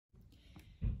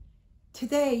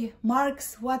Today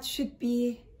marks what should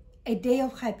be a day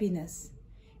of happiness.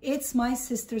 It's my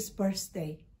sister's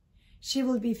birthday. She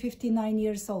will be 59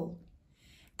 years old.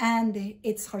 And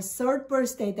it's her third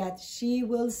birthday that she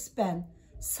will spend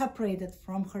separated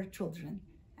from her children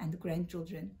and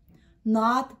grandchildren,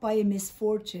 not by a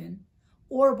misfortune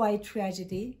or by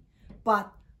tragedy,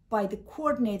 but by the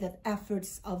coordinated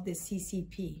efforts of the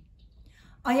CCP.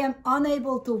 I am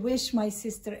unable to wish my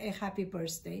sister a happy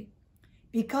birthday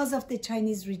because of the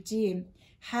Chinese regime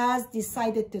has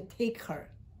decided to take her,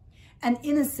 an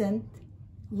innocent,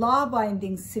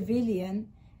 law-abiding civilian,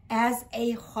 as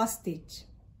a hostage.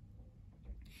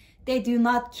 They do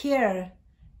not care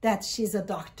that she's a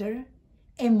doctor,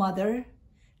 a mother,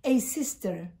 a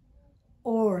sister,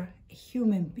 or a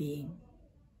human being.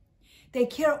 They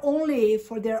care only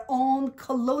for their own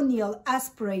colonial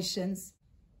aspirations.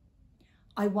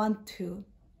 I want to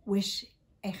wish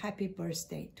a happy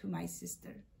birthday to my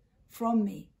sister from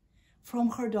me, from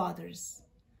her daughters,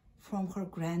 from her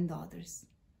granddaughters.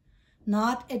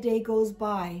 Not a day goes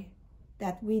by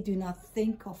that we do not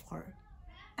think of her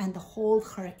and hold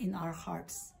her in our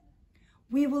hearts.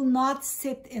 We will not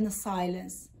sit in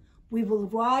silence. We will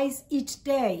rise each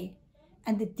day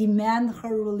and demand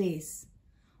her release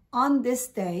on this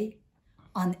day,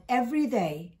 on every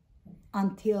day,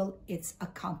 until it's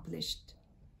accomplished.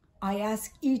 I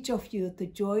ask each of you to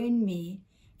join me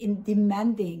in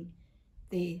demanding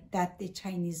that the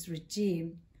Chinese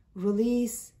regime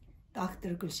release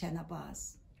Dr. Gulshan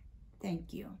Abbas.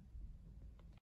 Thank you.